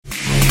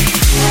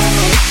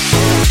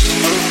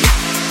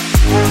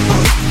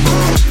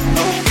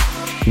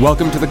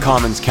Welcome to the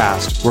Commons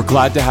Cast. We're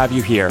glad to have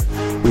you here.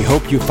 We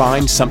hope you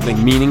find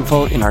something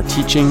meaningful in our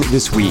teaching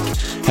this week.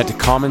 Head to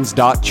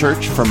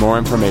commons.church for more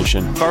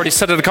information. I've already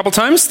said it a couple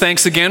times.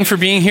 Thanks again for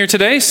being here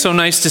today. So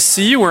nice to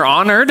see you. We're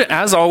honored,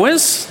 as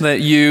always,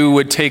 that you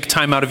would take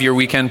time out of your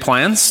weekend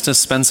plans to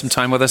spend some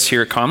time with us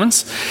here at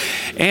Commons.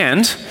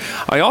 And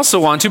I also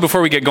want to,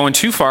 before we get going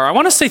too far, I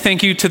want to say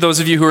thank you to those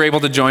of you who were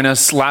able to join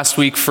us last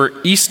week for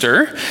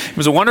Easter. It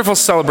was a wonderful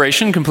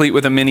celebration, complete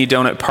with a mini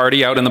donut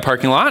party out in the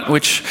parking lot,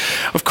 which,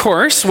 of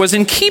course, was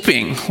in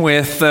keeping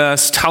with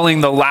us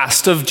telling the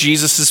last of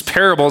Jesus'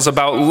 parables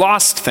about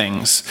lost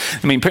things.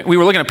 I mean, we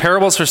were looking at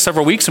parables for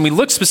several weeks, and we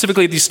looked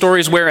specifically at these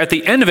stories where at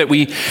the end of it,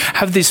 we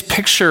have this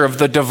picture of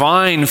the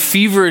divine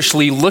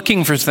feverishly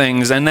looking for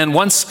things, and then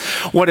once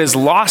what is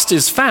lost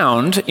is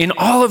found, in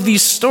all of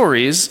these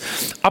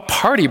stories, a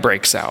party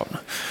breaks out,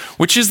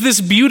 which is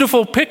this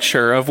beautiful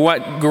picture of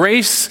what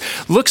grace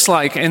looks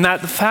like, and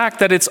that the fact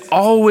that it's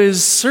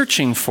always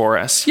searching for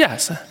us.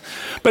 Yes.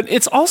 But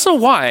it's also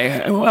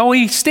why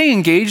we stay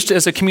engaged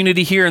as a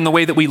community here in the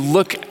way that we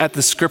look at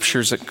the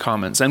scriptures at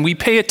Commons, and we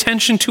pay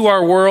attention to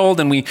our world,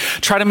 and we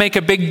try to make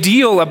a big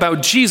deal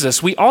about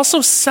Jesus. We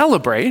also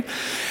celebrate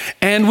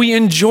and we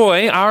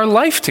enjoy our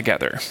life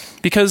together,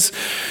 because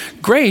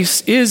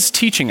grace is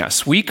teaching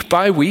us week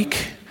by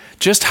week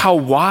just how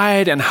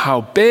wide and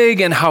how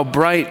big and how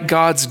bright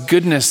God's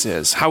goodness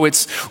is, how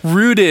it's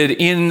rooted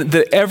in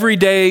the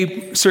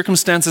everyday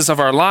circumstances of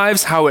our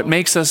lives, how it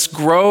makes us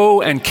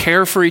grow and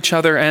care for each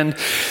other. And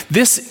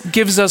this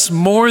gives us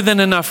more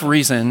than enough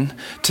reason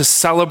to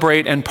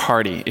celebrate and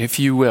party, if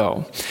you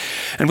will.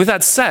 And with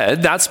that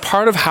said, that's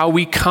part of how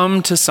we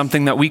come to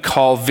something that we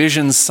call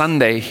Vision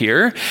Sunday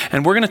here.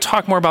 And we're going to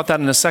talk more about that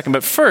in a second.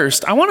 But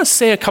first, I want to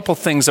say a couple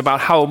things about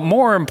how,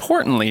 more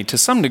importantly, to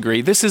some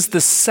degree, this is the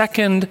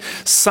second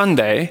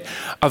Sunday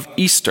of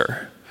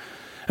Easter.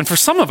 And for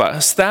some of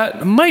us,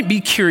 that might be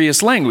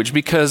curious language,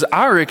 because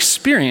our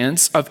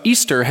experience of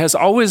Easter has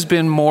always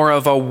been more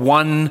of a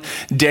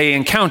one-day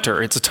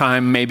encounter. It's a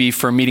time maybe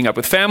for meeting up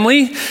with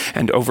family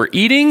and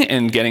overeating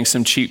and getting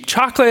some cheap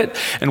chocolate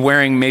and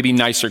wearing maybe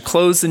nicer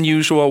clothes than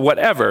usual,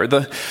 whatever.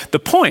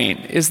 The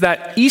point is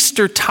that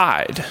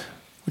Eastertide,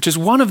 which is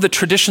one of the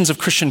traditions of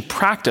Christian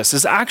practice,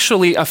 is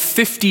actually a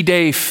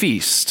 50-day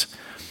feast.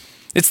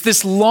 It's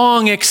this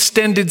long,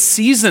 extended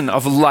season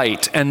of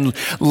light and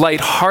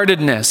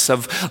lightheartedness,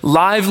 of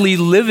lively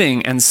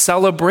living and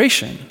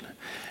celebration.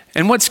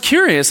 And what's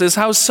curious is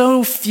how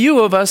so few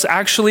of us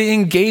actually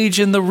engage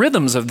in the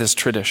rhythms of this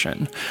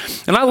tradition.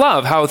 And I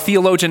love how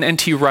theologian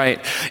N.T.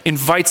 Wright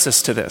invites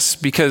us to this,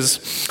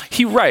 because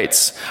he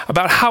writes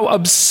about how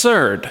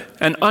absurd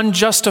and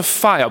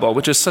unjustifiable,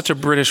 which is such a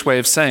British way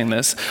of saying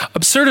this,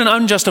 absurd and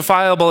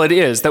unjustifiable it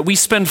is that we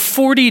spend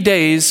 40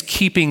 days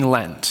keeping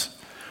Lent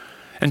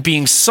and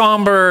being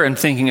somber and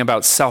thinking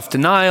about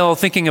self-denial,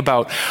 thinking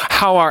about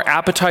how our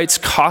appetites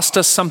cost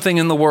us something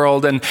in the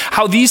world, and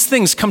how these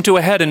things come to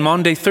a head in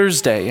Maundy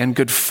Thursday and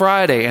Good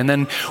Friday, and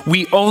then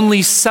we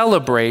only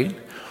celebrate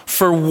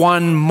for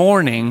one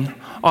morning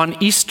on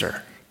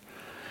Easter.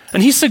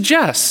 And he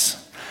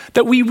suggests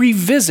that we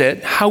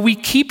revisit how we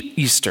keep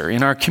Easter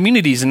in our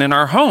communities and in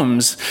our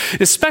homes,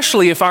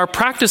 especially if our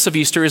practice of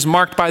Easter is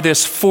marked by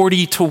this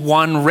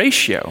 40-to-1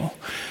 ratio.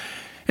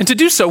 And to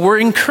do so, we're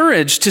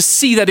encouraged to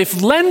see that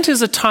if Lent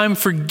is a time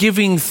for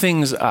giving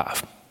things up,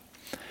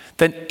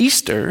 then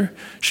Easter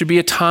should be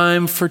a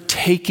time for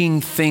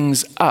taking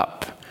things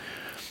up.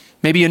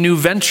 Maybe a new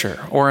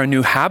venture or a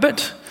new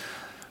habit,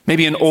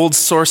 maybe an old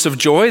source of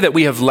joy that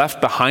we have left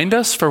behind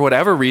us for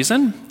whatever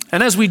reason.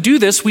 And as we do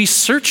this, we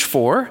search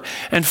for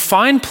and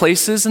find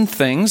places and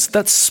things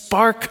that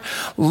spark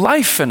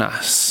life in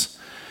us.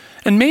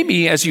 And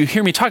maybe as you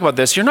hear me talk about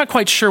this, you're not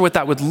quite sure what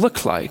that would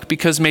look like,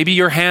 because maybe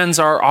your hands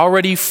are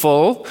already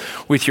full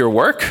with your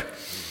work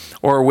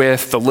or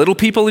with the little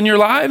people in your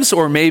lives,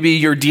 or maybe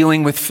you're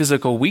dealing with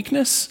physical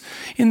weakness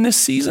in this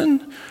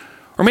season,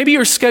 or maybe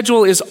your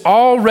schedule is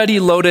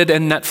already loaded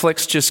and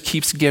Netflix just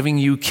keeps giving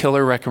you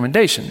killer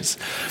recommendations.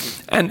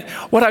 And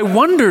what I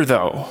wonder,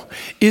 though,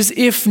 is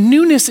if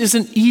newness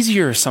isn't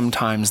easier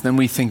sometimes than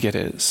we think it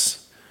is,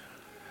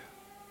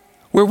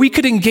 where we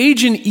could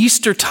engage in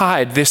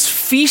Eastertide, this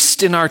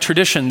feast in our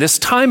tradition, this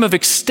time of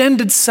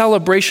extended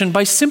celebration,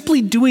 by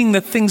simply doing the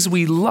things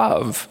we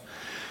love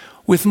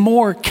with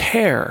more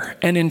care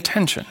and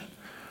intention.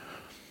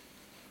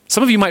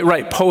 Some of you might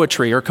write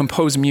poetry or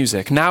compose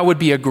music. Now would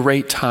be a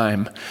great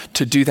time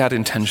to do that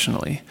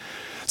intentionally.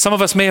 Some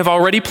of us may have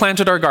already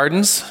planted our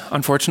gardens,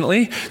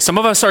 unfortunately. Some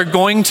of us are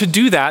going to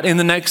do that in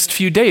the next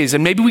few days,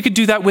 and maybe we could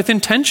do that with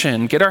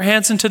intention, get our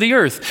hands into the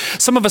earth.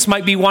 Some of us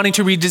might be wanting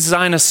to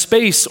redesign a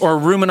space or a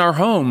room in our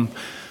home.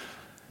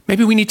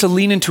 Maybe we need to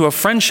lean into a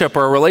friendship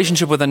or a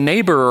relationship with a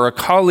neighbor or a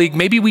colleague.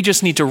 Maybe we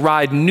just need to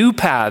ride new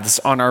paths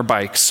on our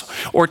bikes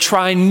or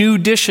try new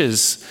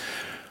dishes.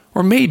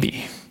 Or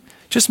maybe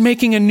just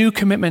making a new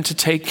commitment to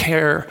take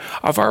care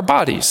of our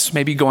bodies,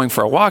 maybe going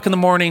for a walk in the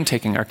morning,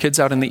 taking our kids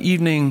out in the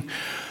evening.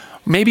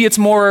 Maybe it's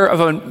more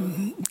of a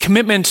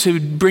commitment to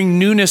bring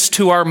newness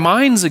to our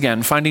minds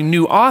again, finding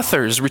new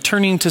authors,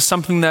 returning to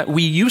something that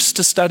we used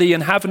to study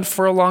and haven't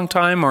for a long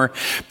time, or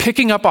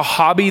picking up a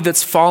hobby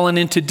that's fallen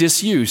into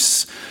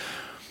disuse.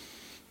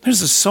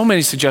 There's so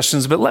many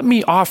suggestions, but let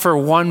me offer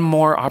one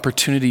more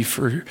opportunity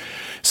for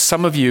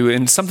some of you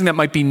and something that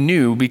might be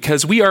new,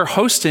 because we are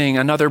hosting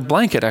another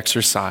blanket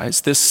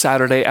exercise this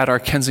Saturday at our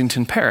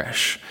Kensington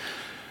parish.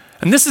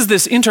 And this is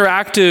this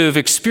interactive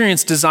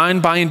experience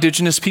designed by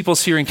Indigenous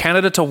peoples here in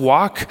Canada to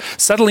walk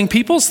settling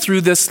peoples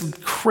through this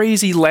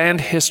crazy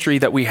land history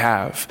that we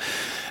have.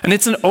 And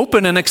it's an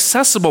open and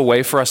accessible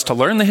way for us to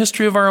learn the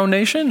history of our own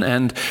nation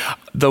and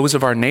those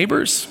of our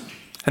neighbors.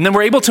 And then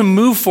we're able to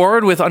move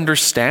forward with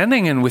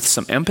understanding and with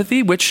some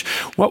empathy, which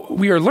what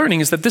we are learning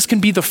is that this can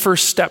be the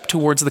first step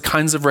towards the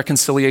kinds of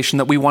reconciliation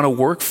that we want to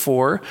work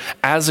for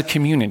as a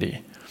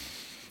community.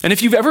 And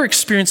if you've ever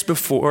experienced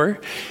before,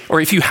 or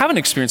if you haven't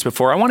experienced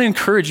before, I want to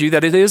encourage you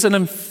that it is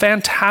a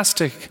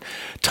fantastic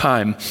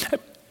time.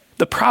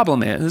 The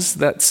problem is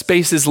that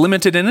space is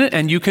limited in it,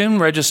 and you can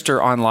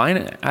register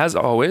online, as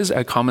always,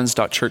 at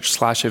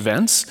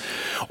commons.church/events,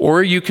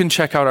 or you can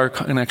check out our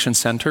Connection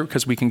Center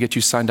because we can get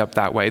you signed up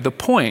that way. The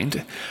point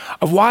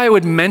of why I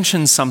would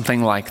mention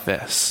something like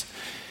this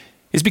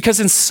is because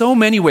in so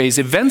many ways,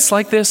 events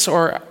like this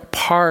are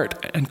part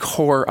and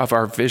core of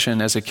our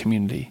vision as a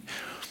community,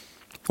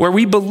 where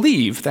we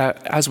believe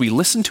that as we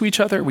listen to each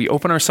other, we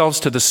open ourselves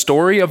to the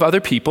story of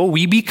other people,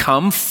 we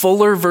become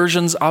fuller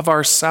versions of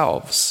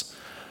ourselves,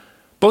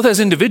 both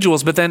as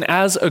individuals, but then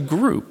as a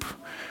group.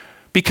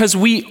 Because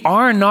we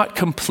are not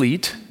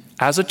complete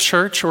as a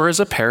church or as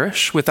a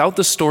parish without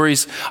the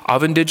stories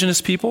of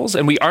Indigenous peoples,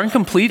 and we aren't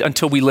complete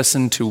until we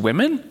listen to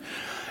women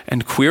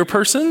and queer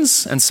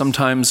persons, and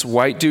sometimes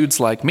white dudes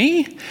like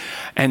me,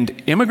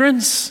 and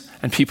immigrants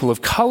and people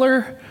of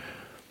color,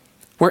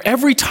 where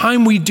every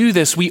time we do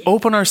this, we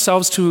open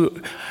ourselves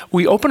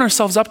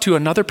up to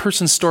another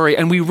person's story,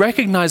 and we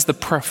recognize the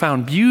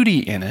profound beauty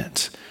in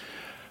it.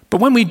 But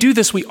when we do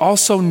this, we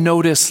also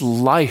notice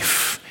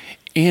life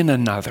in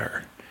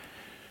another.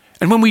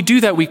 And when we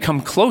do that, we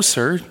come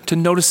closer to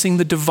noticing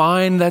the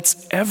divine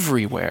that's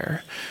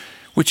everywhere,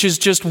 which is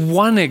just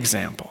one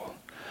example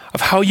of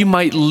how you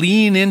might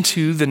lean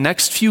into the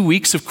next few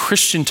weeks of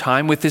Christian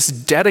time with this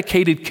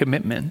dedicated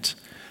commitment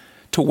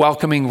to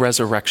welcoming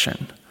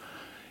resurrection,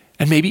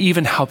 and maybe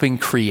even helping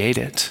create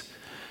it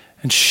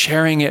and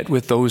sharing it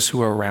with those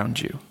who are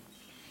around you.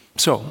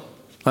 So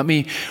let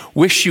me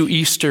wish you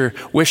Easter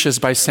wishes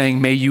by saying,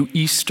 may you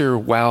Easter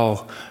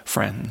well,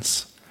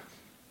 friends.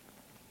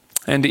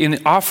 And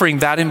in offering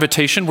that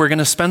invitation, we're going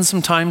to spend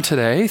some time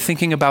today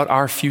thinking about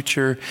our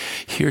future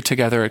here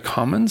together at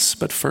Commons.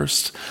 But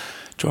first,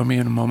 join me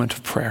in a moment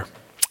of prayer.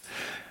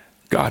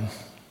 God,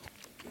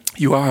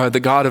 you are the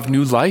God of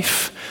new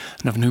life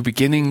and of new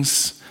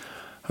beginnings,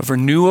 of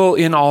renewal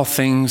in all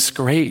things,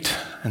 great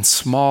and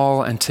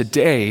small, and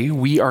today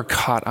we are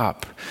caught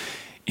up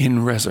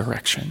in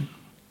resurrection.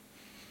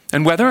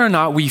 And whether or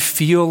not we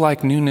feel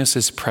like newness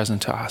is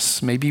present to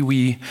us, maybe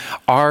we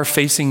are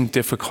facing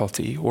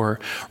difficulty or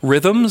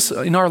rhythms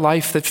in our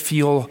life that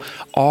feel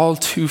all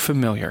too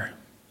familiar.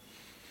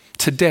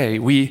 Today,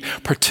 we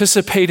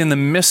participate in the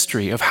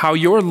mystery of how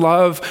your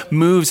love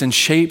moves and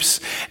shapes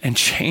and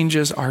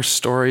changes our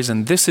stories.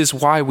 And this is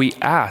why we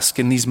ask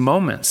in these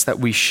moments that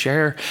we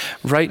share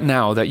right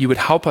now that you would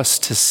help us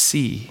to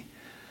see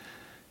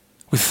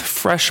with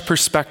fresh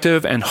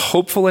perspective and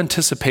hopeful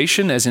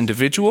anticipation as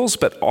individuals,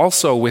 but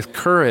also with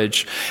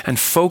courage and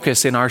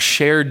focus in our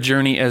shared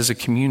journey as a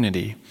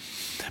community.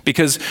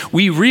 Because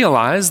we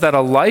realize that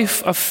a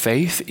life of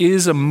faith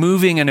is a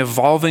moving and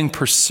evolving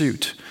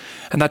pursuit,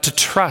 and that to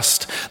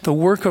trust the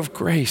work of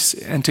grace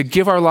and to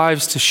give our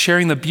lives to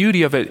sharing the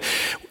beauty of it,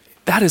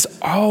 that is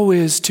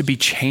always to be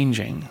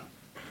changing.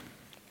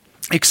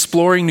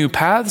 Exploring new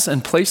paths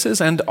and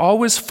places, and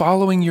always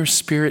following your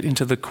Spirit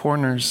into the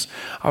corners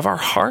of our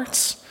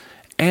hearts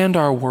and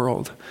our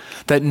world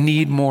that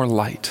need more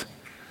light.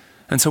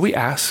 And so we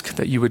ask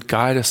that you would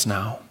guide us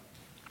now.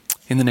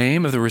 In the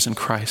name of the risen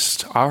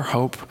Christ, our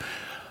hope.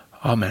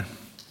 Amen.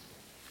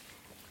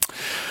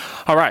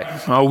 All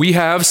right, we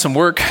have some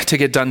work to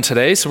get done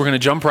today, so we're going to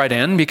jump right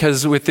in,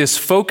 because with this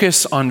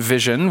focus on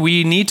vision,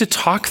 we need to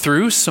talk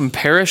through some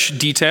parish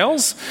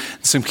details,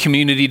 some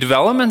community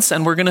developments,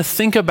 and we're going to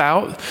think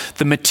about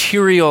the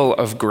material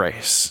of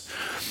grace.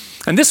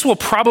 And this will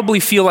probably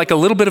feel like a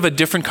little bit of a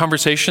different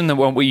conversation than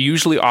what we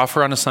usually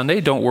offer on a Sunday.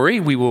 Don't worry,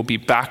 we will be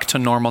back to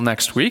normal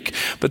next week.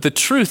 But the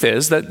truth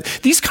is that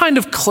these kind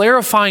of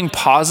clarifying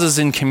pauses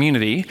in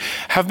community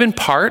have been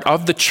part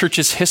of the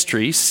church's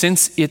history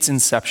since its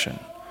inception.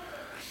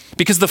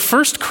 Because the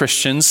first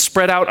Christians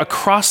spread out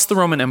across the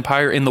Roman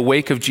Empire in the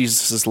wake of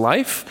Jesus'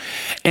 life,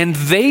 and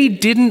they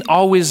didn't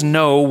always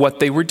know what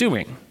they were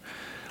doing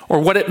or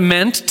what it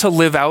meant to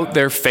live out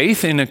their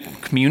faith in a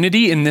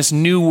community in this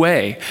new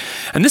way.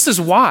 And this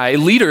is why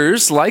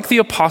leaders like the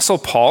Apostle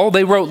Paul,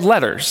 they wrote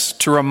letters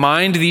to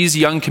remind these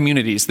young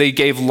communities. They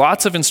gave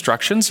lots of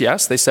instructions.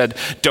 Yes, they said,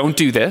 don't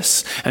do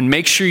this and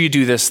make sure you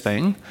do this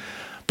thing.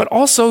 But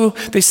also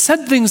they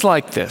said things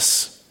like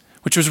this: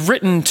 which was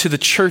written to the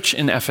church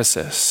in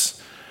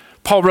Ephesus.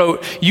 Paul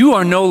wrote, "You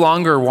are no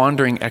longer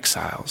wandering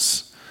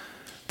exiles.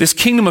 This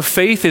kingdom of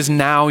faith is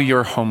now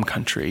your home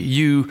country.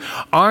 You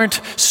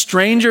aren't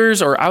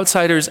strangers or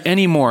outsiders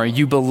anymore.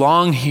 You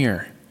belong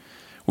here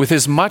with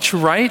as much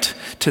right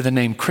to the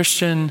name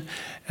Christian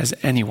as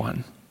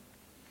anyone."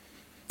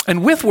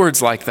 And with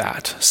words like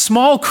that,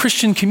 small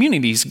Christian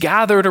communities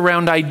gathered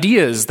around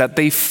ideas that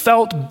they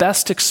felt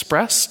best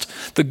expressed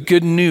the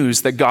good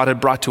news that God had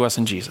brought to us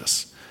in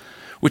Jesus,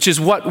 which is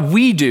what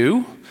we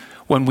do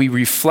when we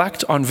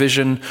reflect on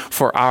vision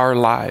for our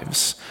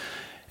lives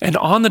and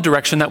on the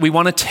direction that we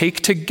want to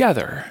take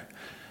together.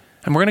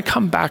 And we're going to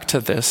come back to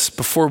this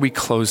before we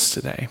close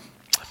today,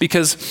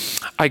 because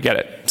I get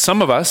it.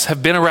 Some of us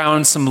have been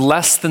around some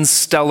less than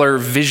stellar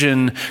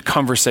vision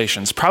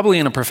conversations, probably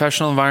in a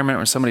professional environment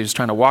where somebody was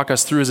trying to walk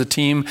us through as a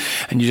team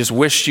and you just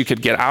wished you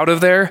could get out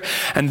of there.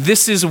 And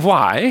this is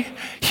why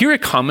here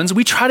at Commons,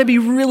 we try to be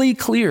really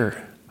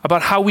clear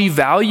about how we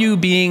value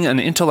being an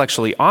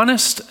intellectually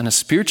honest and a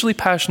spiritually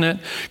passionate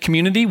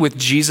community with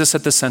Jesus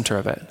at the center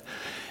of it.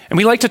 And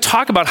we like to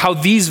talk about how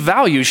these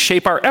values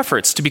shape our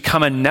efforts to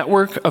become a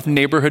network of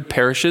neighborhood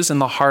parishes in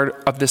the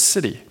heart of this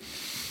city,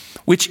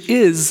 which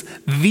is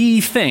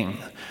the thing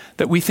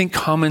that we think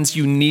Commons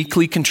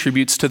uniquely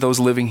contributes to those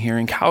living here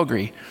in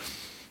Calgary.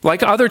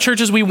 Like other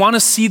churches, we want to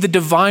see the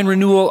divine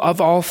renewal of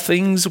all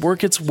things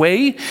work its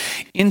way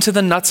into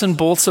the nuts and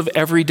bolts of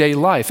everyday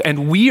life.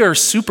 And we are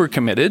super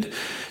committed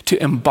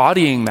to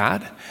embodying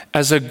that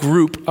as a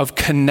group of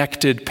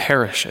connected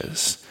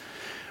parishes,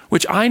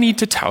 which I need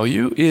to tell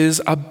you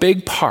is a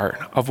big part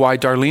of why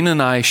Darlene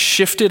and I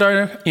shifted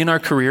in our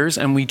careers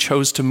and we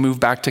chose to move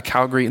back to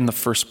Calgary in the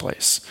first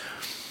place.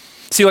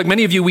 See, like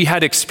many of you, we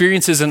had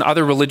experiences in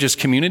other religious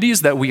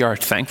communities that we are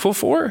thankful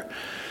for,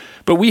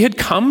 but we had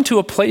come to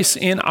a place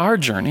in our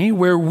journey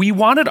where we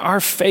wanted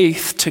our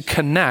faith to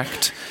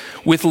connect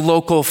with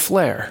local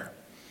flair.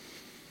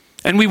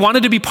 And we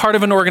wanted to be part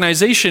of an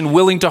organization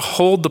willing to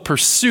hold the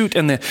pursuit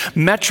and the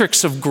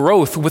metrics of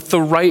growth with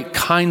the right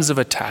kinds of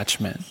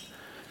attachment,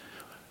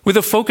 with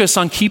a focus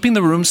on keeping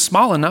the room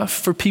small enough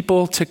for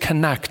people to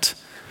connect.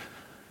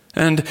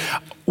 And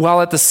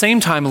while at the same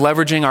time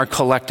leveraging our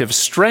collective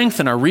strength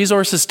and our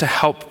resources to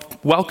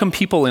help welcome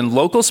people in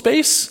local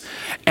space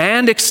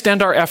and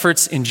extend our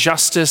efforts in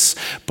justice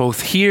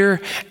both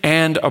here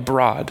and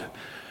abroad.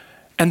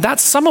 And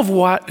that's some of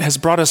what has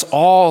brought us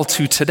all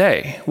to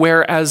today,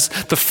 where as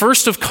the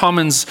first of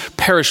Commons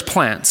parish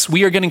plants,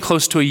 we are getting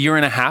close to a year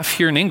and a half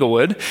here in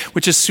Inglewood,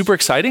 which is super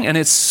exciting and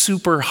it's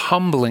super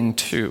humbling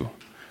too.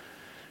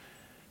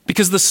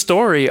 Because the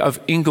story of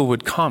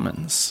Inglewood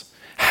Commons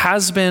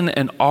has been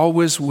and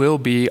always will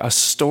be a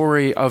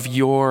story of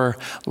your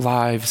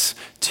lives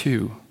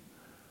too.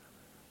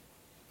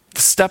 The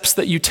steps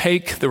that you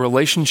take, the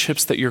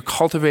relationships that you're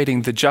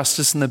cultivating, the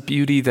justice and the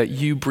beauty that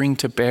you bring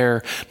to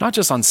bear, not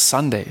just on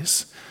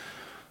Sundays,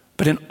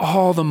 but in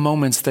all the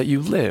moments that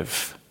you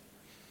live.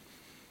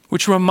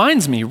 Which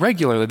reminds me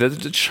regularly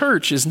that the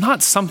church is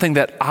not something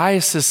that I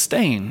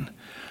sustain,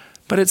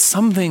 but it's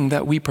something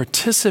that we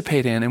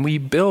participate in and we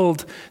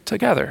build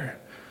together.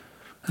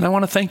 And I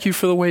want to thank you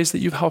for the ways that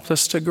you've helped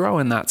us to grow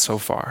in that so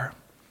far.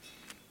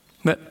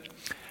 But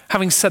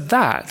having said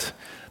that,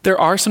 there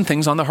are some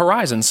things on the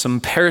horizon, some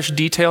parish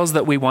details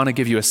that we want to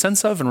give you a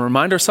sense of and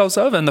remind ourselves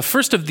of. And the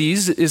first of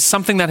these is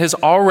something that has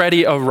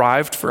already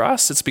arrived for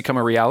us. It's become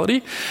a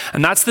reality.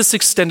 And that's this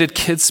extended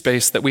kids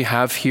space that we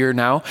have here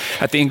now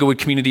at the Inglewood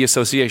Community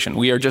Association.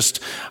 We are just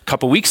a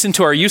couple weeks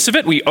into our use of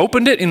it. We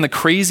opened it in the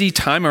crazy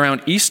time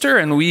around Easter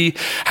and we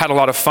had a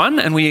lot of fun,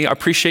 and we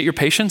appreciate your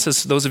patience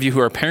as those of you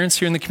who are parents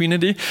here in the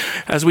community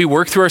as we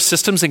work through our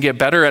systems and get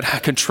better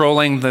at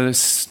controlling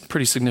the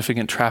pretty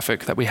significant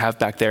traffic that we have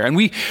back there. And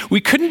we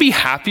couldn't be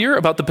happier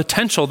about the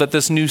potential that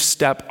this new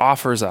step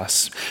offers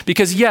us.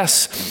 Because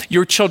yes,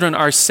 your children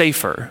are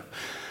safer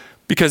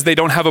because they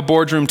don't have a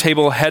boardroom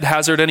table head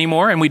hazard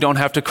anymore and we don't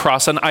have to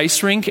cross an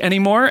ice rink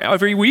anymore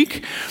every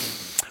week.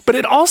 But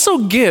it also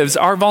gives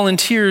our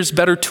volunteers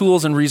better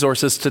tools and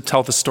resources to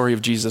tell the story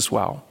of Jesus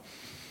well.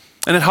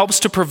 And it helps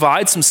to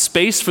provide some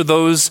space for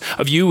those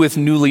of you with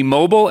newly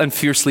mobile and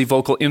fiercely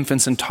vocal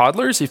infants and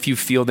toddlers if you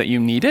feel that you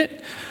need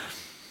it.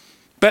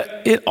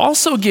 But it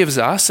also gives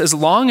us, as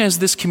long as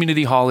this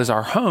community hall is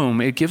our home,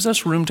 it gives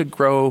us room to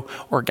grow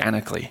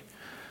organically.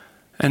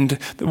 And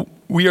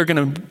we are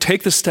going to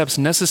take the steps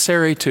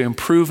necessary to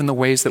improve in the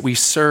ways that we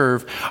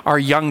serve our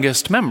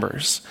youngest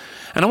members.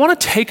 And I want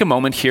to take a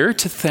moment here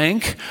to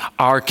thank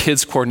our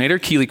kids coordinator,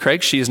 Keely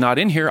Craig. She is not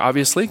in here,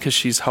 obviously, because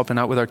she's helping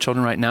out with our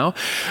children right now.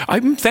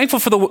 I'm thankful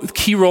for the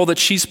key role that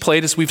she's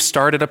played as we've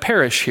started a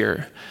parish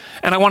here.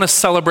 And I want to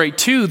celebrate,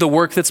 too, the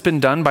work that's been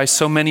done by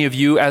so many of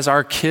you as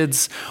our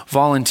kids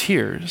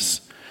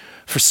volunteers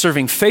for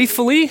serving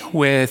faithfully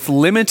with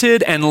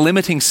limited and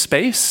limiting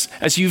space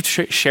as you've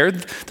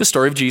shared the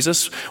story of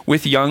Jesus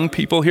with young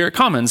people here at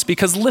Commons.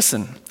 Because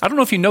listen, I don't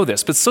know if you know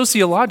this, but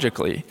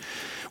sociologically,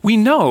 we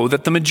know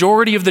that the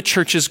majority of the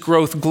church's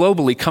growth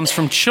globally comes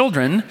from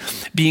children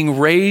being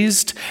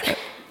raised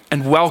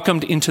and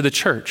welcomed into the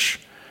church.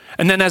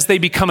 And then as they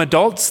become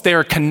adults, they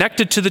are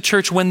connected to the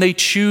church when they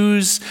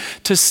choose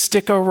to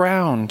stick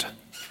around,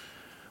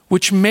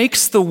 which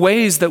makes the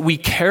ways that we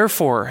care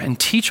for and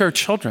teach our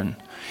children,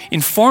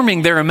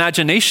 informing their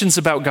imaginations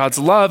about God's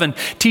love and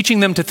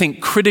teaching them to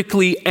think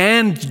critically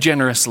and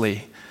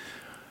generously.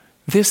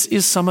 This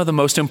is some of the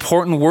most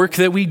important work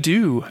that we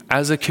do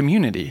as a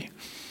community.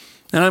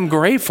 And I'm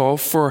grateful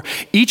for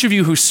each of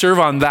you who serve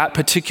on that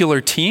particular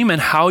team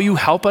and how you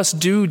help us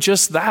do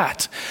just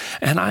that.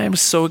 And I am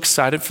so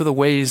excited for the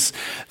ways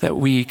that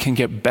we can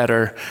get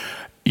better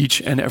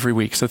each and every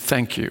week. So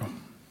thank you.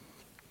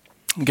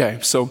 Okay,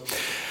 so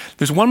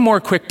there's one more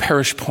quick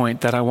parish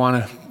point that I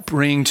want to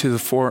bring to the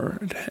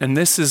forward. And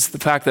this is the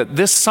fact that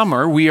this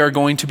summer we are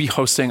going to be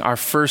hosting our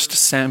first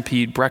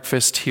Stampede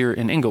breakfast here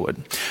in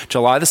Inglewood.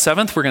 July the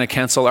 7th, we're going to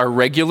cancel our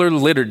regular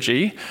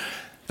liturgy,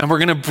 and we're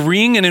going to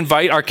bring and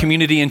invite our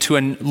community into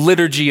a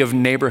liturgy of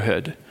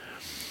neighborhood.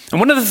 And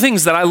one of the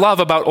things that I love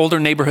about older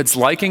neighborhoods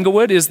like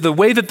Inglewood is the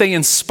way that they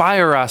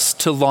inspire us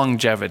to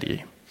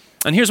longevity.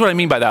 And here's what I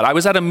mean by that. I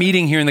was at a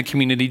meeting here in the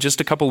community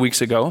just a couple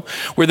weeks ago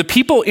where the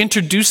people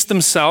introduced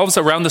themselves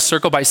around the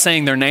circle by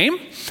saying their name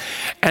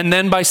and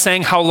then by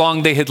saying how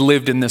long they had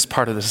lived in this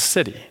part of the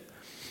city.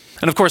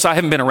 And of course, I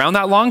haven't been around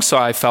that long, so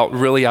I felt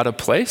really out of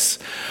place.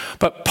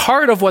 But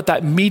part of what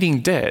that meeting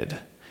did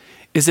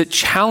is it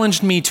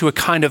challenged me to a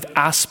kind of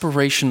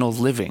aspirational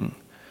living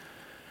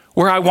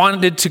where I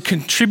wanted to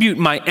contribute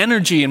my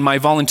energy and my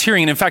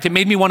volunteering. And in fact, it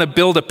made me want to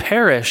build a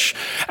parish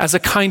as a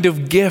kind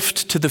of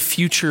gift to the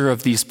future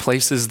of these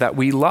places that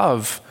we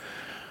love.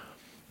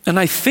 And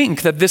I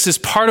think that this is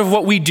part of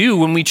what we do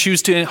when we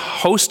choose to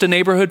host a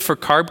neighborhood for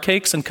carb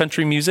cakes and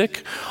country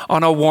music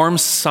on a warm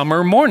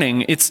summer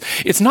morning.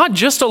 It's not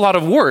just a lot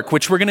of work,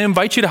 which we're going to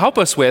invite you to help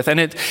us with,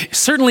 and it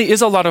certainly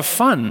is a lot of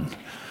fun.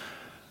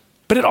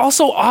 But it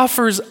also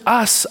offers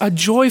us a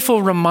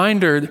joyful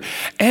reminder,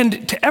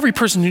 and to every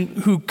person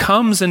who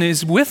comes and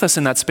is with us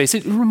in that space,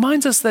 it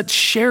reminds us that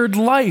shared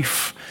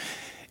life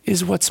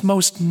is what's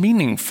most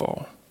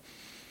meaningful.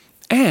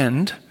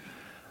 And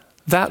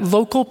that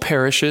local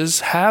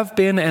parishes have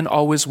been and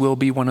always will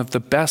be one of the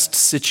best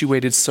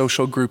situated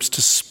social groups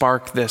to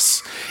spark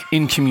this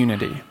in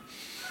community.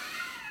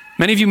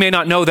 Many of you may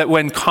not know that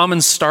when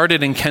Commons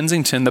started in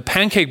Kensington, the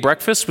pancake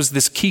breakfast was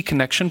this key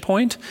connection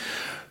point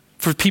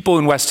for people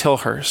in West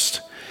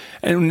Hillhurst.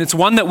 And it's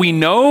one that we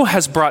know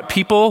has brought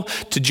people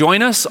to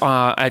join us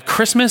at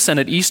Christmas and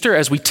at Easter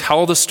as we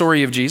tell the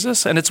story of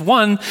Jesus. And it's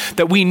one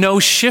that we know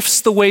shifts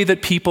the way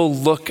that people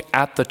look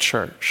at the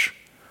church,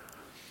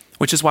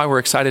 which is why we're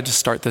excited to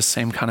start this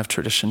same kind of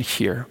tradition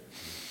here.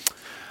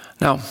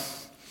 Now,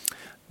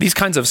 these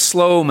kinds of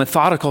slow,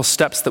 methodical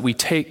steps that we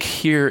take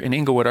here in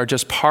Inglewood are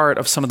just part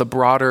of some of the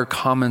broader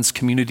Commons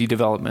community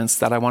developments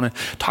that I want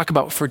to talk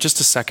about for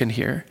just a second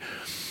here.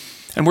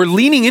 And we're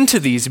leaning into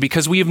these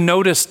because we have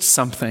noticed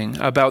something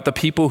about the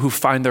people who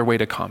find their way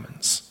to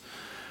Commons.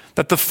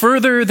 That the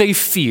further they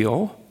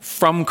feel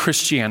from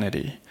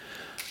Christianity,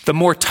 the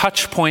more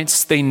touch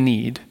points they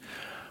need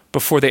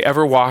before they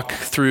ever walk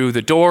through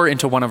the door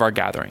into one of our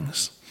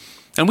gatherings.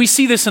 And we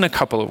see this in a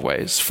couple of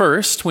ways.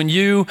 First, when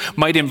you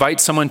might invite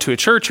someone to a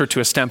church or to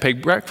a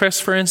Stampede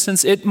breakfast, for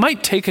instance, it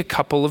might take a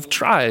couple of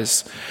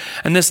tries.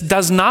 And this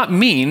does not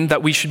mean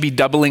that we should be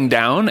doubling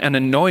down and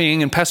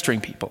annoying and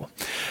pestering people.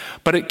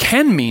 But it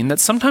can mean that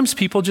sometimes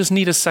people just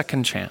need a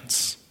second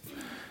chance.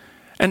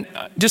 And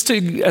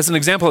as an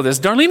example of this,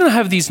 Darlene and I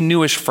have these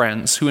newish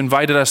friends who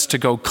invited us to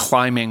go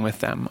climbing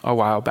with them a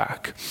while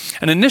back.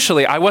 And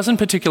initially, I wasn't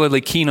particularly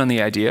keen on the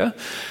idea.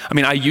 I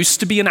mean, I used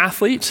to be an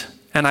athlete,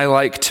 and I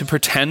like to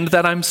pretend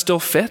that I'm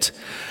still fit.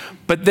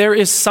 But there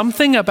is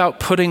something about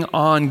putting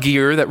on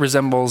gear that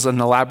resembles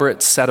an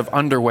elaborate set of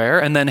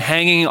underwear and then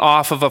hanging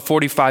off of a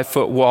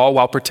 45-foot wall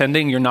while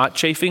pretending you're not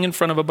chafing in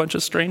front of a bunch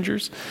of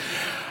strangers.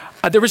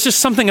 There was just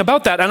something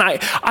about that. And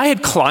I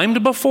had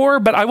climbed before,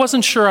 but I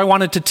wasn't sure I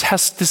wanted to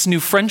test this new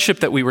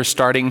friendship that we were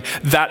starting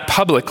that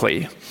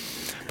publicly.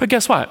 But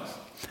guess what?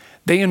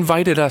 They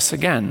invited us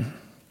again.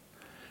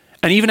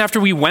 And even after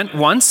we went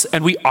once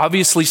and we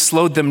obviously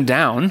slowed them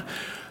down,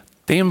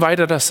 they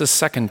invited us a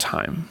second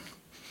time.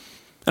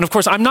 And of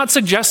course, I'm not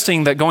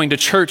suggesting that going to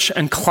church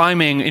and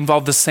climbing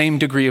involve the same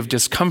degree of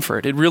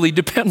discomfort. It really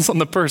depends on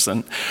the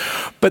person.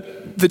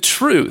 But the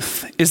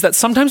truth is that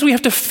sometimes we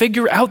have to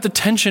figure out the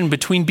tension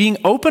between being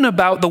open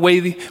about the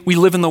way we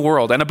live in the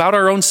world and about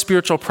our own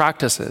spiritual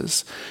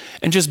practices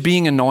and just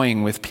being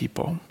annoying with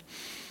people.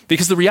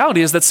 Because the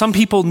reality is that some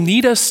people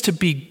need us to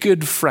be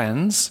good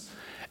friends,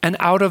 and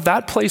out of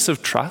that place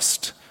of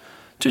trust,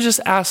 to just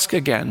ask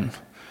again,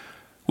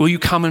 will you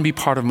come and be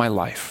part of my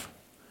life?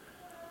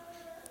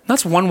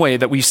 That's one way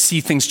that we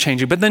see things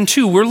changing. But then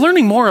two, we're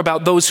learning more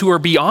about those who are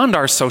beyond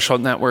our social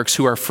networks,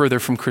 who are further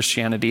from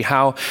Christianity,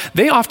 how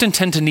they often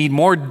tend to need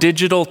more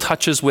digital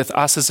touches with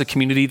us as a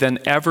community than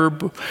ever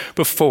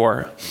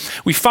before.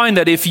 We find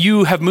that if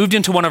you have moved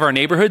into one of our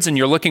neighborhoods and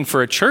you're looking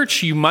for a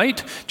church, you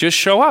might just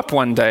show up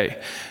one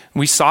day.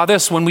 We saw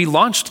this when we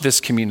launched this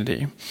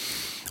community.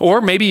 Or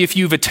maybe if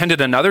you've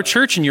attended another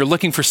church and you're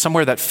looking for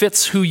somewhere that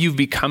fits who you've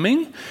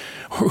becoming,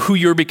 who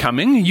you're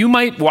becoming. You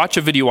might watch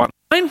a video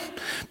online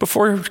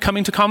before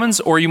coming to Commons,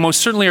 or you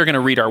most certainly are going to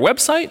read our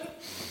website.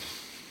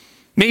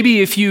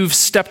 Maybe if you've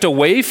stepped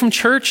away from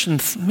church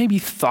and maybe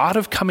thought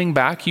of coming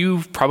back,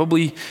 you've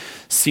probably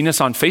seen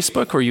us on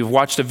Facebook, or you've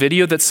watched a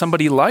video that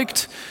somebody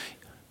liked.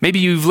 Maybe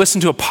you've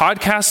listened to a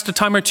podcast a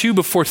time or two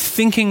before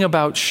thinking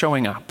about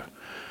showing up.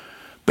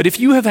 But if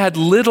you have had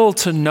little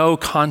to no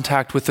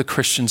contact with the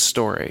Christian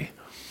story,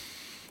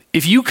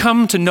 if you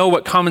come to know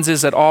what Commons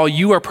is at all,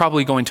 you are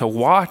probably going to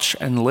watch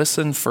and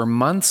listen for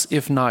months,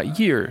 if not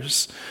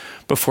years,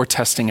 before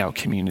testing out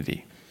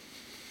community.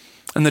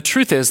 And the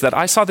truth is that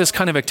I saw this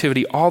kind of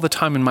activity all the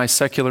time in my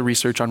secular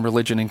research on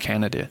religion in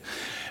Canada.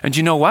 And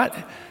you know what?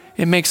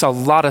 It makes a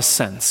lot of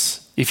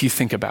sense if you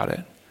think about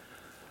it.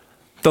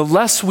 The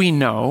less we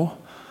know,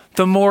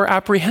 the more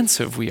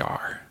apprehensive we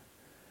are.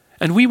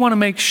 And we want to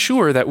make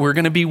sure that we're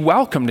going to be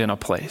welcomed in a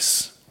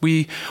place.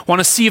 We want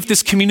to see if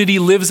this community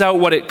lives out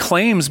what it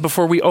claims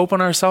before we open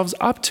ourselves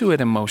up to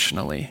it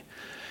emotionally.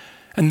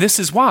 And this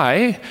is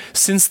why,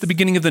 since the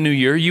beginning of the new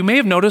year, you may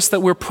have noticed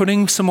that we're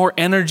putting some more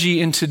energy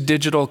into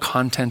digital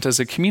content as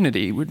a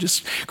community. We're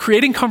just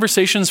creating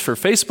conversations for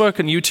Facebook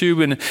and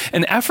YouTube in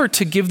an effort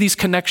to give these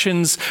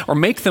connections or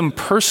make them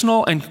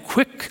personal and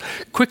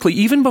quickly,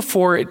 even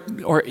before it,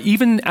 or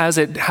even as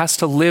it has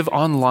to live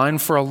online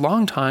for a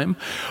long time,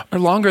 or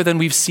longer than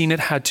we've seen it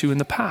had to in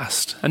the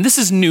past. And this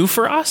is new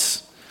for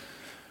us.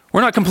 We're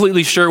not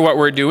completely sure what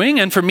we're doing,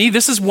 and for me,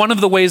 this is one of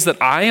the ways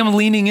that I am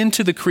leaning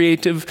into the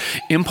creative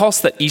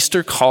impulse that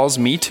Easter calls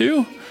me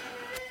to.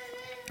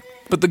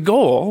 But the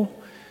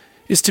goal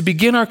is to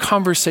begin our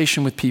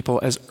conversation with people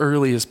as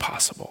early as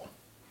possible.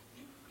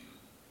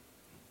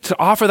 To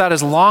offer that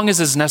as long as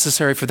is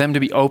necessary for them to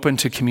be open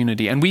to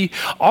community. And we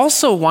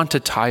also want to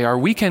tie our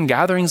weekend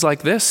gatherings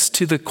like this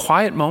to the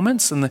quiet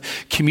moments and the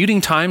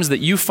commuting times that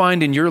you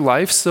find in your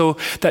life, so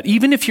that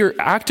even if you're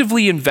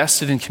actively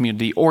invested in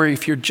community, or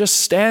if you're just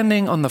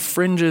standing on the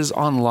fringes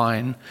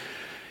online,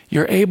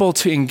 you're able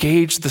to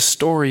engage the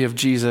story of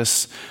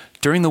Jesus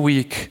during the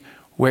week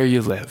where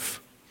you live.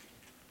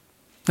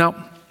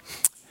 Now,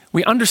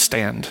 we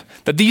understand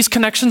that these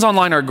connections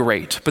online are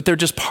great, but they're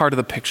just part of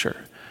the picture.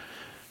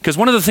 Because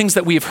one of the things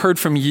that we have heard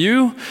from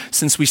you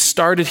since we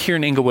started here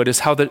in Inglewood is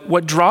how that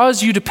what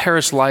draws you to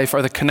Parish Life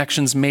are the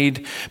connections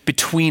made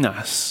between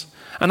us.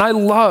 And I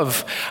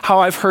love how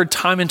I've heard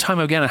time and time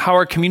again how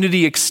our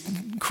community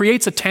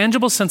creates a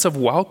tangible sense of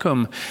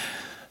welcome.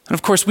 And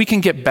of course, we can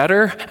get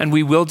better, and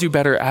we will do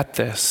better at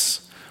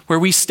this, where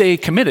we stay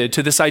committed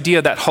to this idea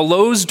that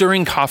hellos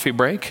during coffee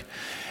break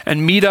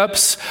and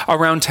meetups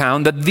around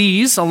town, that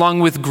these,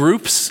 along with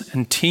groups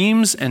and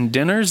teams and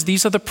dinners,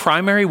 these are the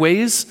primary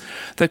ways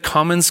that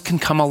Commons can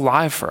come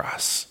alive for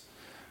us.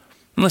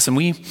 And listen,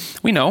 we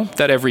know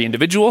that every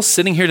individual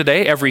sitting here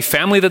today, every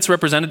family that's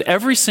represented,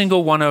 every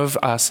single one of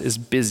us is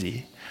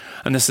busy.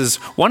 And this is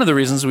one of the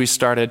reasons we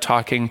started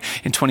talking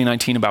in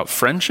 2019 about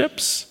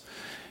friendships.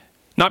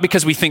 Not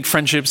because we think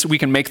friendships, we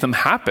can make them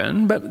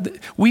happen, but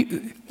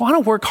we want to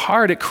work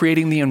hard at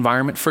creating the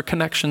environment for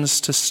connections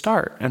to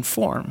start and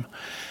form.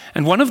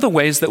 And one of the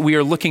ways that we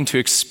are looking to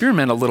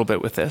experiment a little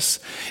bit with this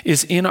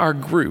is in our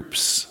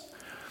groups.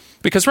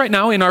 Because right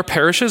now in our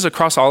parishes,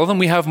 across all of them,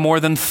 we have more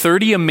than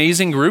 30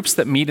 amazing groups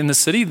that meet in the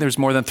city. There's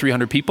more than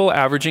 300 people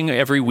averaging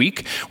every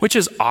week, which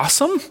is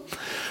awesome.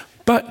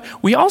 But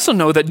we also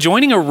know that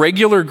joining a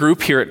regular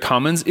group here at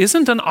Commons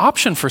isn't an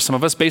option for some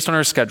of us based on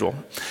our schedule.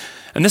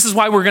 And this is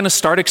why we're going to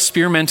start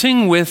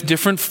experimenting with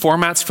different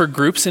formats for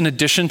groups in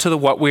addition to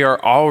what we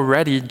are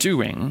already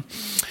doing.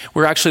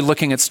 We're actually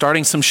looking at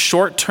starting some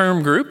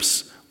short-term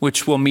groups,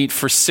 which will meet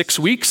for 6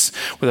 weeks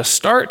with a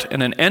start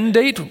and an end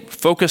date,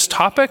 focused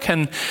topic.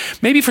 And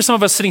maybe for some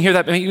of us sitting here,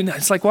 that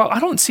it's like, well, I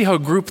don't see how a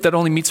group that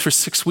only meets for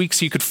 6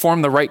 weeks, you could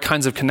form the right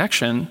kinds of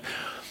connection.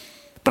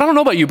 But I don't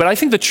know about you, but I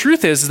think the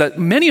truth is that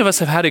many of us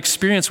have had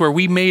experience where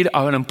we made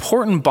an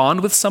important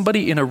bond with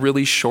somebody in a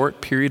really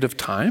short period of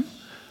time.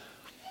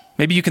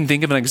 Maybe you can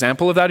think of an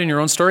example of that in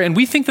your own story. And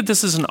we think that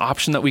this is an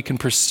option that we can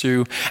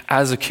pursue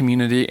as a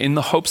community in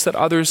the hopes that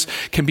others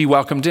can be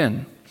welcomed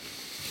in.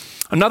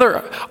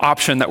 Another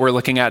option that we're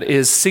looking at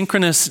is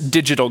synchronous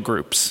digital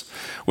groups,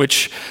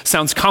 which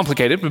sounds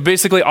complicated, but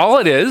basically all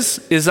it is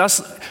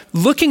us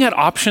looking at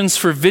options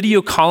for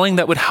video calling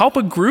that would help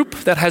a group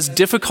that has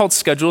difficult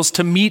schedules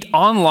to meet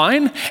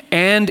online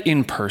and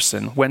in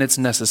person when it's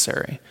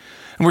necessary.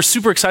 And we're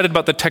super excited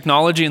about the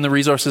technology and the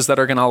resources that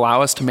are going to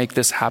allow us to make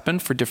this happen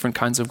for different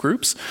kinds of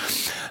groups.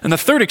 And the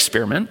third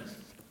experiment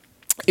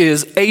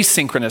is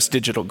asynchronous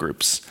digital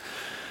groups,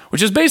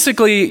 which is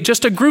basically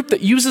just a group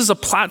that uses a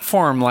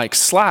platform like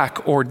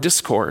Slack or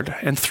Discord.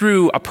 And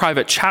through a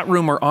private chat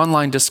room or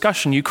online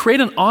discussion, you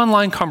create an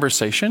online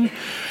conversation,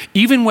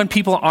 even when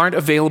people aren't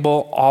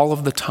available all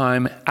of the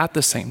time at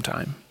the same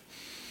time.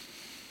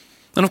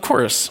 And of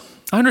course,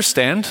 I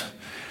understand,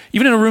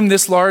 even in a room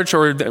this large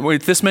or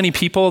with this many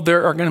people,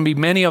 there are going to be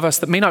many of us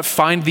that may not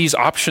find these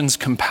options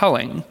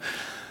compelling.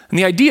 And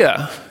the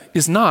idea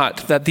is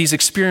not that these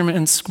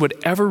experiments would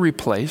ever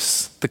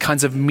replace the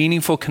kinds of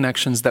meaningful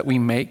connections that we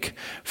make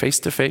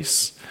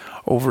face-to-face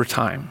over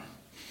time.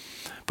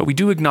 But we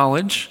do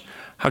acknowledge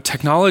how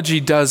technology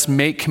does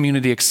make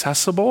community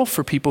accessible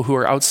for people who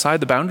are outside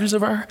the boundaries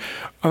of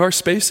our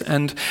space.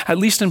 And at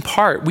least in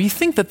part, we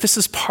think that this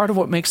is part of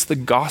what makes the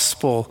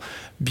gospel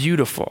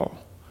beautiful.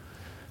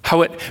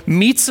 How it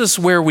meets us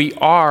where we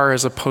are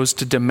as opposed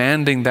to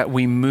demanding that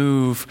we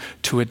move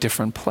to a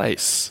different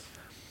place.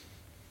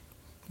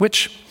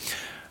 Which,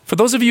 for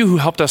those of you who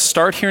helped us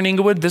start here in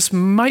Inglewood, this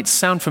might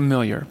sound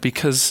familiar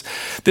because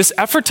this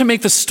effort to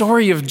make the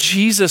story of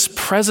Jesus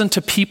present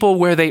to people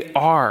where they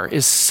are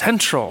is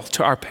central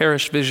to our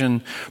parish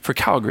vision for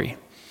Calgary.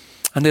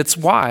 And it's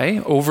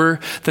why, over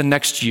the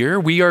next year,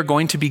 we are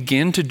going to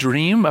begin to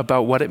dream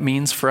about what it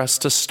means for us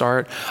to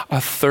start a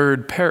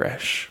third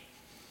parish.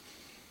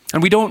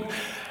 And we don't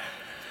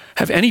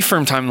have any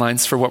firm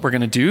timelines for what we're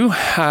going to do.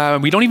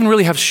 We don't even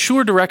really have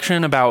sure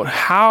direction about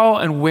how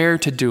and where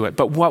to do it.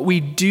 But what we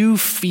do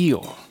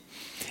feel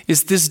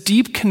is this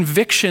deep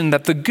conviction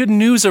that the good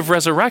news of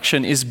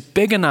resurrection is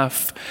big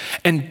enough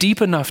and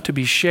deep enough to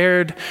be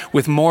shared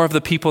with more of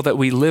the people that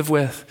we live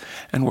with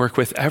and work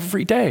with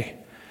every day.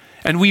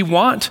 And we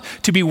want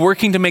to be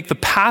working to make the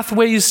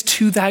pathways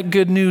to that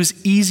good news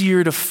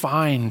easier to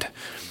find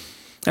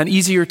and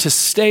easier to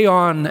stay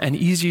on and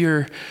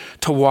easier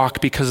to walk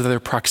because of their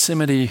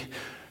proximity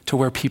to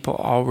where people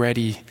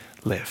already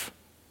live.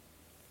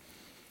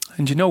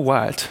 And you know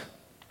what?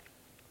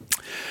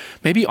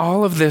 Maybe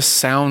all of this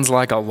sounds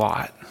like a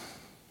lot.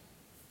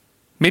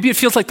 Maybe it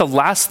feels like the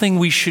last thing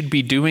we should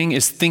be doing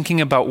is thinking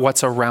about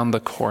what's around the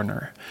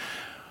corner.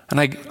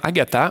 And I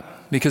get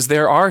that, because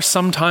there are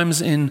some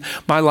times in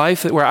my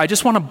life where I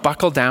just want to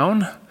buckle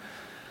down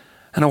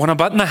and I want to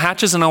button the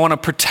hatches and I want to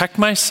protect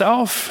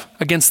myself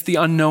against the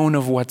unknown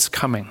of what's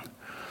coming.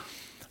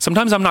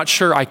 Sometimes I'm not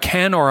sure I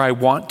can or I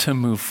want to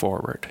move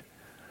forward.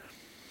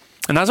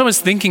 And as I was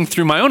thinking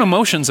through my own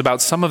emotions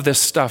about some of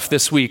this stuff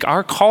this week,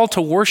 our call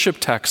to worship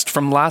text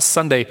from last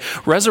Sunday,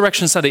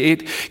 Resurrection Sunday,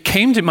 it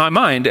came to my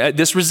mind,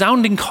 this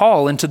resounding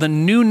call into the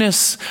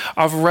newness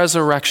of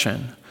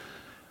resurrection.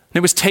 It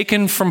was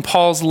taken from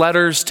Paul's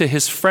letters to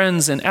his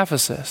friends in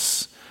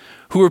Ephesus,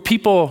 who were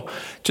people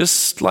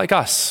just like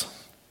us,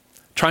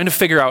 trying to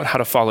figure out how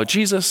to follow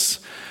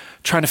Jesus,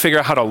 trying to figure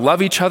out how to love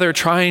each other,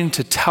 trying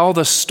to tell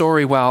the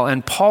story well.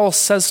 And Paul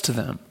says to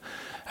them,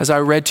 as I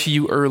read to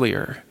you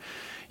earlier,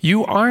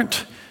 you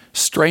aren't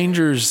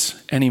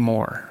strangers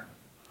anymore.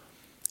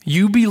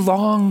 You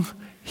belong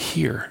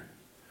here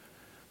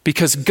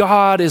because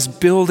God is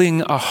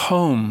building a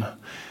home,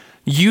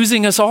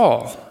 using us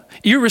all,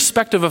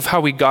 irrespective of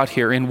how we got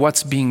here and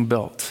what's being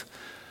built.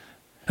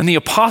 And the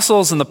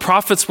apostles and the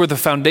prophets were the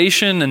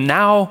foundation, and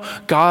now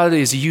God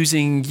is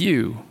using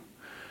you,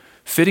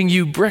 fitting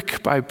you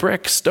brick by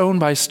brick, stone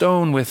by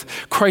stone, with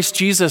Christ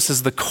Jesus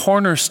as the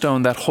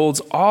cornerstone that holds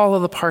all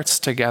of the parts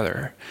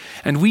together.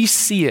 And we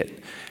see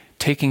it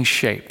taking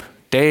shape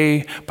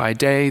day by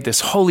day, this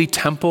holy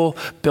temple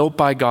built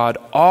by God,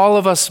 all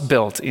of us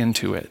built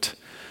into it,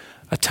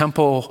 a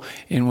temple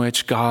in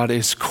which God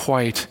is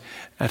quite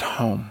at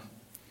home.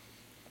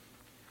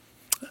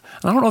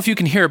 I don't know if you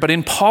can hear, but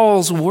in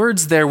Paul's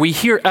words there, we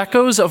hear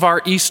echoes of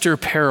our Easter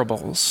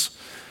parables,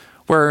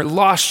 where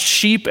lost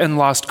sheep and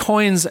lost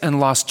coins and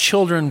lost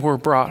children were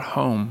brought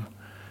home.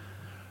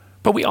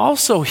 But we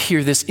also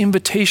hear this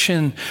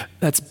invitation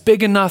that's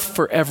big enough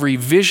for every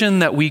vision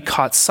that we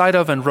caught sight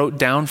of and wrote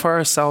down for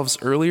ourselves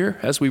earlier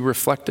as we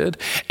reflected,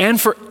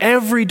 and for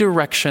every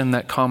direction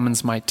that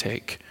Commons might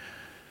take.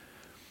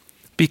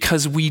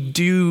 Because we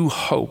do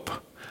hope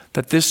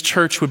that this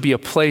church would be a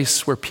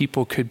place where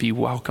people could be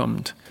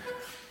welcomed.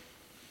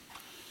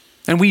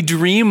 And we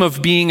dream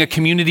of being a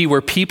community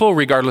where people,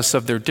 regardless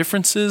of their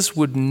differences,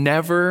 would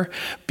never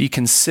be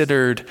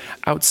considered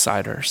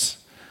outsiders.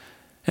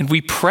 And we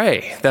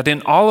pray that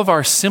in all of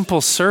our simple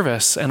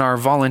service and our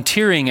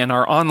volunteering and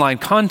our online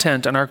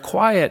content and our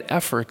quiet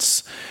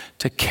efforts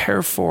to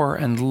care for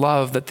and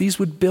love, that these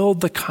would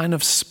build the kind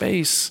of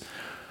space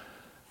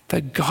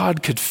that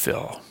God could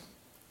fill.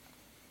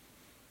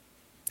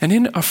 And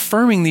in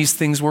affirming these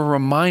things, we're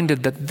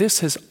reminded that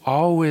this has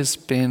always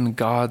been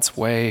God's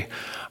way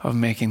of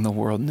making the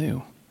world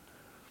new.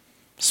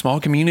 Small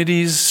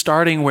communities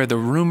starting where the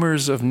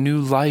rumors of new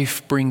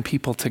life bring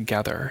people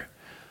together.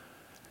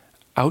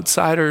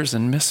 Outsiders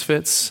and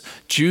misfits,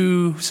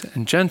 Jews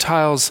and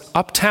Gentiles,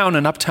 uptown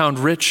and uptown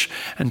rich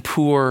and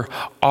poor,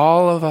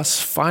 all of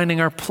us finding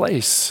our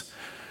place.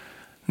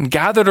 And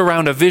gathered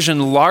around a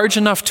vision large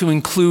enough to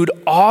include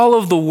all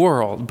of the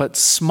world, but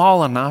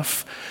small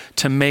enough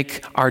to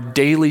make our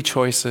daily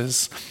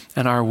choices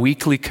and our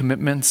weekly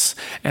commitments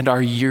and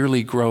our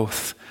yearly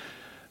growth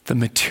the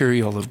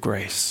material of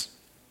grace.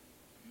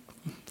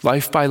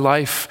 Life by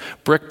life,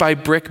 brick by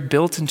brick,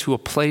 built into a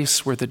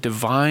place where the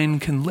divine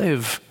can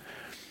live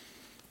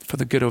for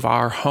the good of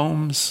our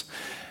homes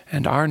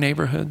and our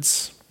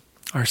neighborhoods,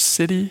 our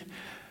city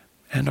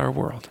and our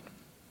world.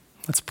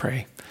 Let's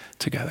pray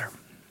together.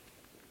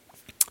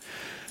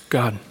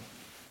 God,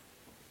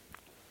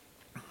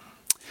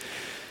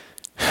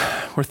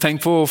 we're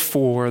thankful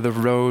for the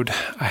road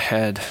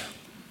ahead,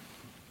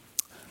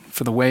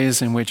 for the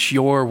ways in which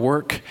your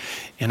work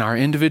in our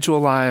individual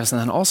lives,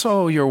 and then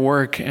also your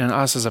work in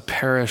us as a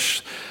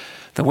parish,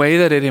 the way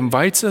that it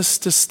invites us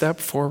to step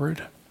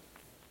forward.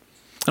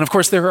 And of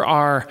course, there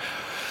are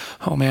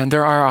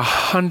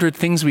 100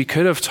 things we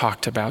could have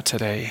talked about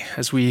today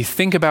as we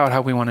think about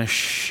how we want to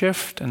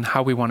shift and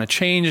how we want to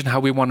change and how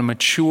we want to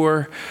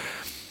mature.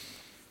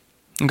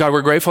 And God,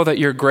 we're grateful that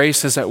your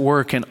grace is at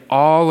work in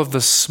all of the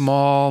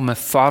small,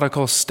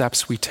 methodical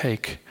steps we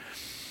take,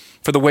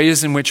 for the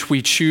ways in which we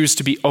choose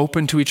to be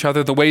open to each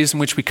other, the ways in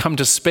which we come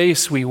to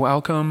space we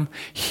welcome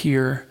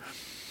here,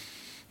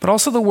 but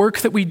also the work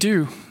that we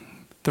do,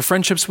 the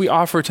friendships we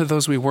offer to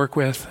those we work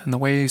with, and the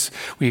ways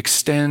we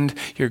extend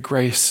your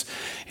grace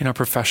in our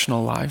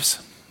professional lives.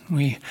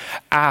 We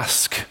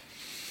ask,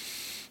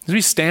 as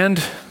we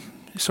stand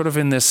sort of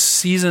in this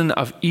season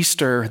of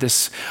Easter,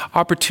 this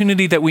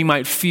opportunity that we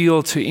might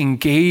feel to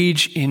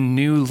engage in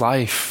new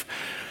life,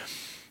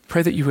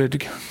 pray that you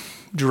would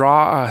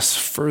draw us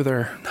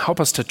further, help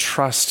us to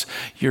trust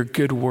your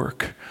good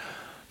work,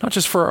 not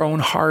just for our own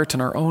heart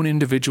and our own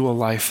individual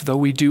life, though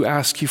we do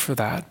ask you for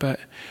that, but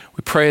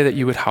we pray that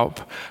you would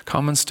help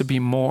Commons to be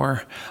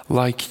more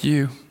like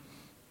you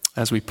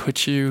as we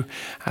put you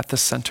at the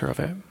center of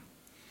it,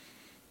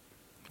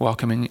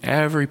 welcoming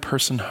every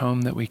person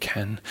home that we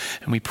can.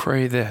 And we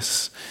pray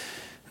this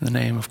in the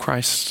name of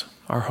Christ,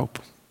 our hope.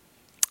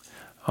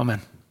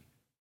 Amen.